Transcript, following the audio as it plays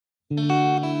Hello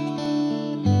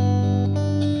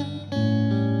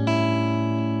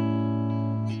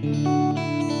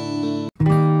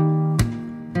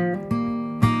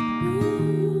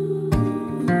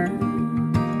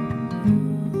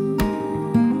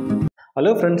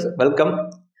friends,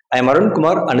 welcome. I am Arun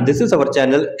Kumar and this is our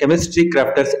channel Chemistry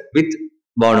Crafters with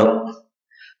Bono.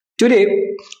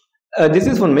 Today, this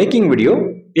is one making video.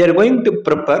 We are going to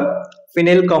prepare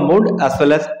phenyl compound as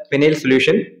well as phenyl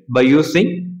solution by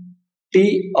using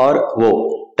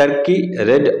TRO, Turkey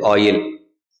Red Oil.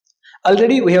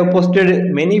 Already we have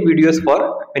posted many videos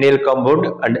for phenyl compound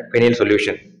and phenyl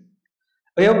solution.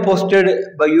 We have posted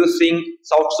by using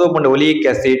soft soap and oleic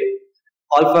acid,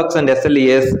 Alphax and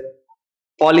SLES,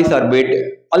 polysorbate.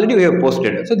 Already we have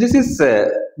posted. So this is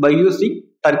by using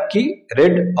Turkey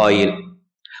Red Oil.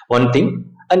 One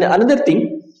thing. And another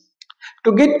thing,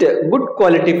 to get good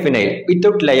quality phenyl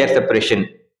without layer separation,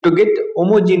 to get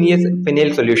homogeneous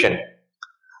phenyl solution,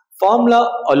 formula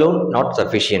alone not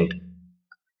sufficient.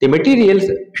 The materials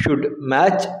should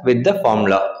match with the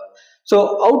formula.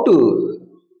 So how to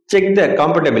check the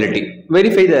compatibility,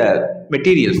 verify the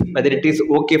materials whether it is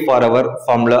okay for our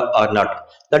formula or not.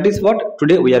 That is what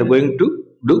today we are going to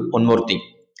do. One more thing,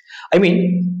 I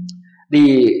mean,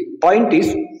 the point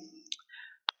is,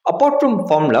 apart from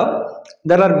formula,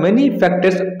 there are many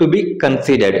factors to be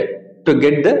considered to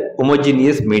get the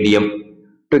homogeneous medium,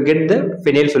 to get the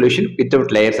phenyl solution without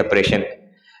layer separation.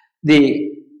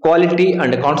 The quality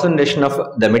and concentration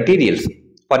of the materials.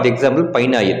 For example,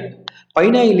 pine oil.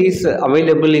 Pine oil is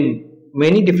available in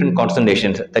many different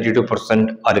concentrations,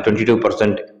 32% or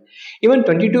 22%. Even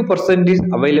 22% is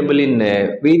available in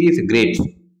various grades.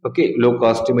 Okay, low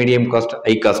cost, medium cost,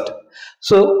 high cost.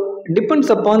 So depends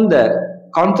upon the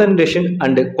concentration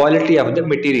and the quality of the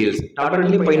materials. Not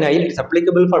only pine oil, it is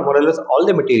applicable for more or less all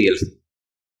the materials,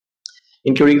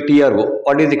 including TRO.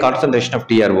 What is the concentration of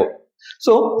TRO?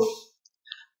 So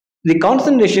the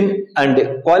concentration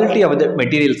and quality of the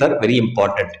materials are very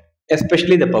important,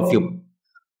 especially the perfume.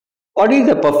 What is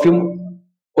the perfume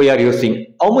we are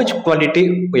using? How much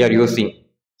quantity we are using?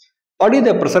 What is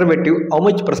the preservative? How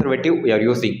much preservative we are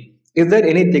using? Is there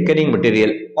any thickening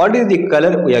material? What is the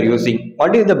color we are using?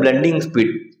 What is the blending speed?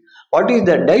 What is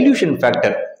the dilution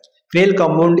factor? Phenyl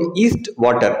compound is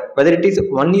water, whether it is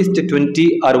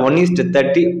 1:20 or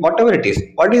 1:30, whatever it is.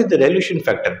 What is the dilution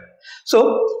factor?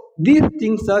 So these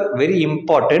things are very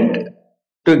important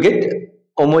to get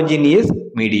homogeneous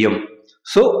medium.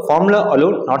 So formula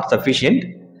alone not sufficient.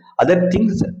 Other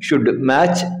things should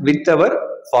match with our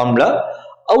formula.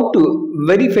 How to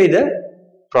verify the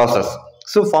process?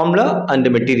 So formula and the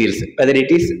materials, whether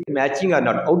it is matching or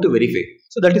not, how to verify?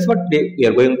 So that is what we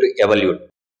are going to evaluate.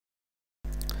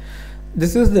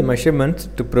 This is the measurements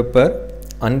to prepare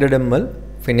 100 ml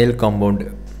phenyl compound.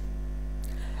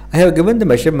 I have given the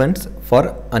measurements for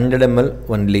 100 ml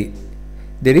only.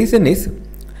 The reason is,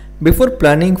 before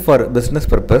planning for business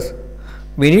purpose,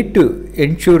 we need to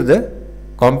ensure the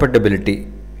compatibility.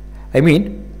 I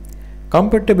mean,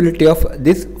 compatibility of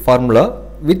this formula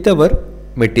with our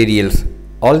materials,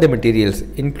 all the materials,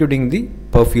 including the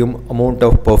perfume, amount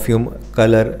of perfume,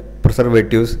 color,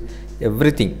 preservatives,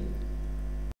 everything.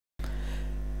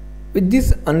 With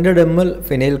this 100 ml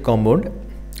phenyl compound,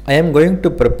 I am going to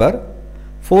prepare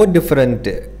 4 different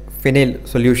phenyl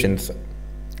solutions.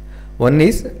 One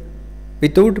is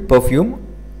without perfume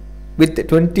with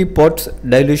 20 parts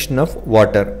dilution of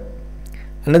water.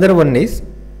 Another one is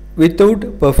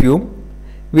without perfume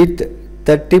with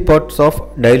 30 parts of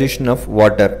dilution of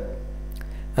water.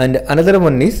 And another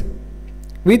one is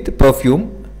with perfume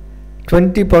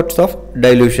 20 parts of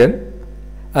dilution.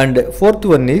 And fourth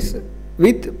one is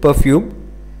with perfume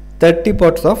 30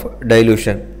 parts of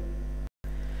dilution.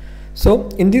 So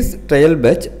in this trial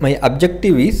batch, my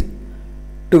objective is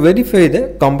to verify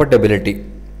the compatibility.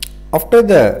 After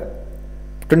the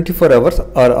 24 hours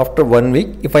or after 1 week,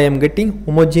 if I am getting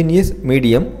homogeneous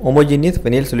medium, homogeneous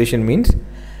phenyl solution means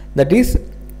that is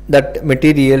that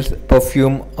materials,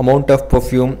 perfume, amount of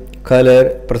perfume,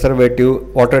 color,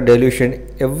 preservative, water dilution,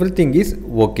 everything is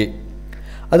okay.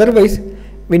 Otherwise,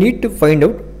 we need to find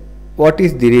out what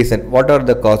is the reason, what are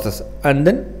the causes, and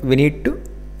then we need to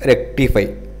rectify.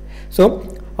 So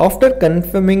after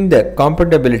confirming the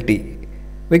compatibility,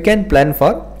 we can plan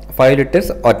for 5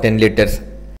 liters or 10 liters.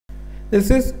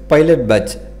 This is pilot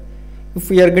batch. If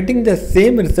we are getting the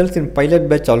same results in pilot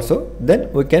batch also,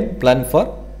 then we can plan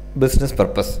for business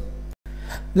purpose.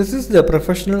 This is the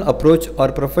professional approach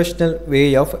or professional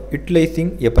way of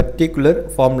utilizing a particular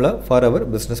formula for our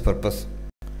business purpose.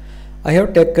 I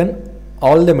have taken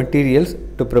all the materials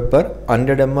to prepare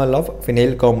 100 ml of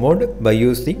phenyl compound by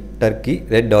using Turkey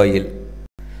Red Oil.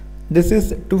 This is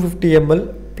 250 ml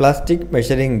plastic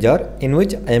measuring jar in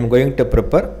which I am going to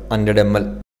prepare 100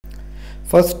 ml.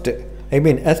 First,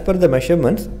 as per the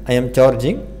measurements, I am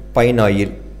charging pine oil.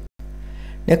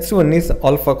 Next one is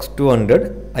Alphax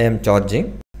 200 I am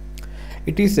charging.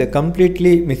 It is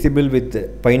completely miscible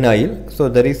with pine oil, so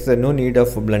there is no need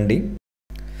of blending.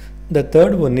 The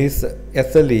third one is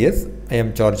SLES I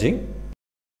am charging.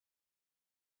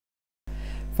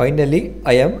 Finally,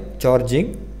 I am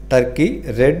charging turkey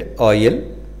red oil.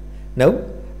 Now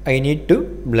I need to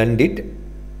blend it.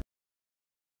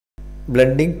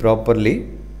 Blending properly.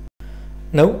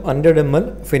 Now 100 ml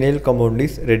phenyl compound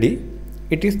is ready.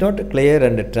 It is not clear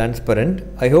and transparent.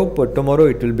 I hope tomorrow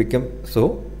it will become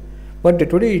so, but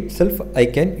today itself I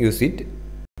can use it.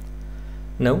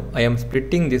 Now I am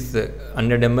splitting this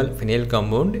 100 ml phenyl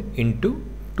compound into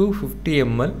 250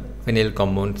 ml phenyl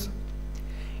compounds.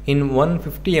 In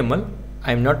 150 ml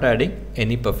I am not adding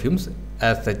any perfumes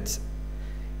as such.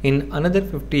 In another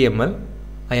 50 ml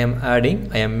I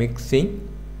am mixing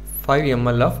 5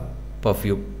 ml of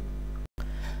perfume.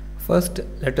 First,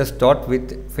 let us start with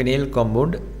phenyl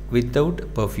compound without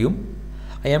perfume.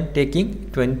 I am taking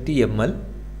 20 ml.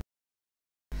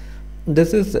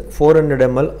 This is 400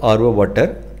 ml RO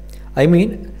water.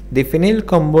 The phenyl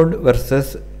compound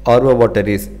versus RO water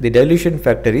is, the dilution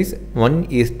factor is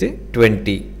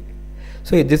 1:20.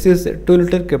 So this is 2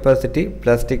 liter capacity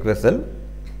plastic vessel.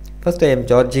 First I am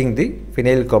charging the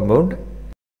phenyl compound.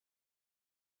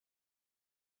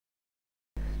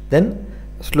 Then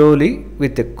slowly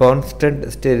with a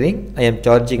constant stirring I am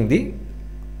charging the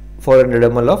 400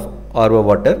 ml of RO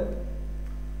water.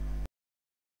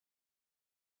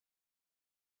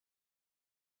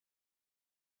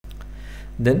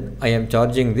 Then I am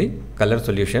charging the color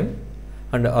solution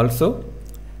and also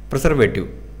preservative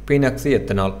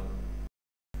phenoxyethanol.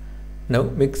 Now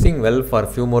mixing well for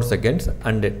few more seconds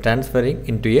and transferring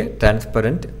into a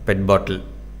transparent PET bottle.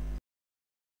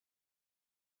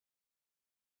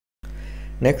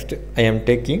 Next I am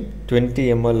taking 20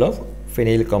 ml of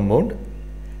phenyl compound.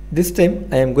 This time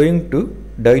I am going to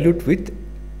dilute with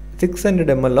 600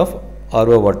 ml of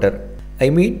RO water.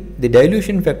 The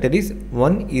dilution factor is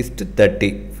 1:30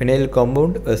 phenyl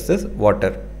compound versus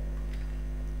water.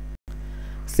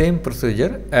 Same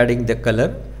procedure, adding the color,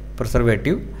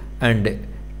 preservative and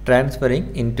transferring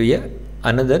into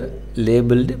another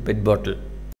labeled PET bottle.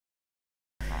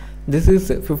 This is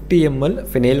 50 ml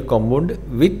phenyl compound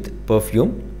with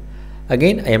perfume.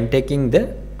 Again I am taking the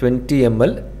 20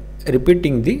 ml,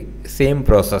 repeating the same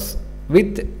process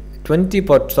with 20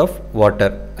 parts of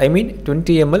water.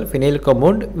 20 ml phenyl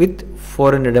compound with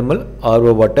 400 ml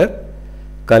RO water,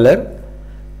 color,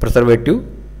 preservative,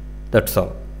 that's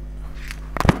all.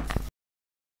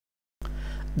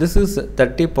 This is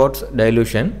 30 parts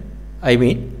dilution.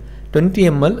 20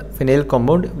 ml phenyl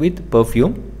compound with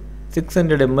perfume,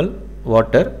 600 ml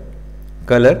water,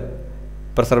 color,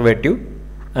 preservative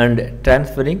and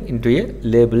transferring into a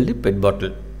labeled PET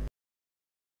bottle.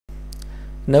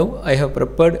 Now I have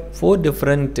prepared 4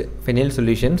 different phenyl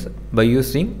solutions by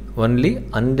using only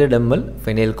 100 ml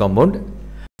phenyl compound.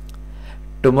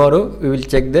 Tomorrow we will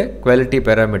check the quality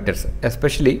parameters,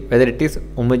 especially whether it is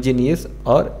homogeneous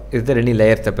or is there any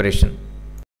layer separation.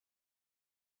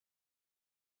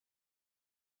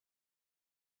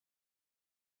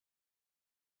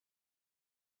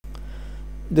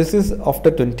 This is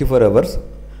after 24 hours.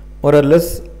 More or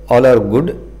less all are good,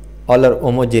 all are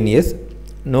homogeneous,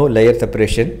 no layer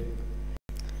separation.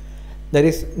 There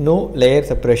is no layer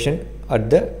separation at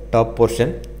the top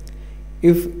portion.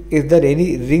 If is there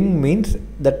any ring, means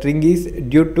that ring is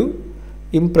due to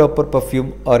improper perfume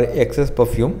or excess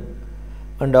perfume.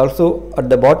 And also at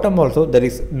the bottom also there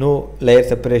is no layer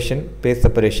separation, phase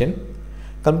separation.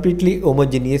 Completely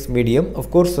homogeneous medium. Of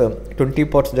course 20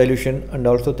 parts dilution and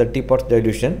also 30 parts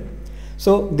dilution.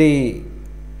 So the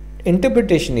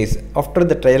interpretation is, after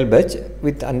the trial batch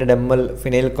with 100 ml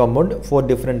phenyl compound, 4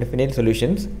 different phenyl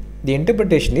solutions, the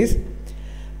interpretation is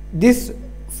this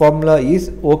formula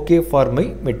is okay for my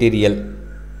material,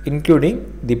 including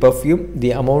the perfume,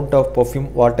 the amount of perfume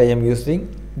what I am using,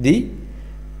 the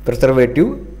preservative,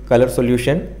 color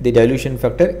solution, the dilution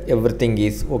factor, everything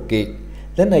is okay.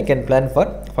 Then I can plan for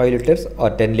 5 liters or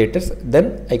 10 liters.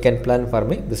 Then I can plan for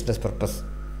my business purpose.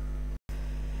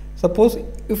 Suppose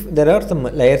if there are some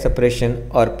layer separation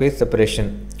or phase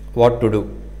separation, what to do?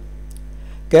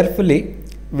 Carefully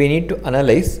we need to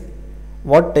analyze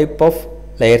what type of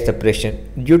layer separation,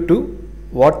 due to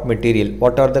what material,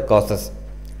 what are the causes.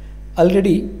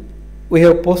 Already we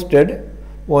have posted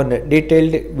one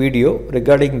detailed video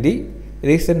regarding the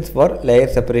reasons for layer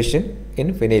separation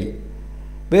in phenyl.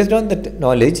 Based on that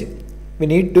knowledge, we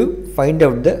need to find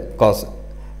out the cause,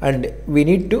 and we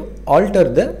need to alter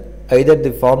the either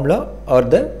the formula or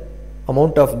the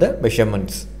amount of the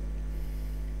measurements.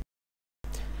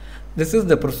 This is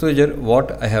the procedure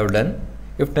what I have done.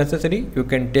 If necessary, you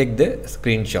can take the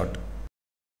screenshot.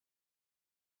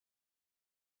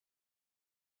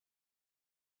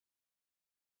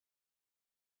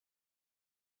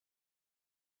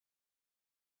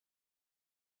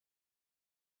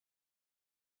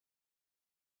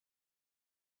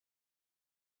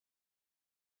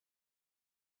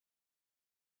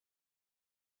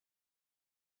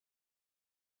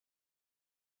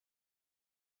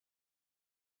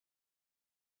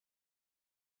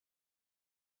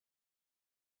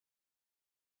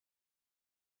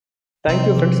 Thank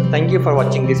you friends. Thank you for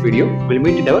watching this video. We'll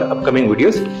meet in our upcoming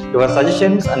videos. Your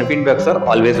suggestions and feedbacks are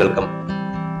always welcome.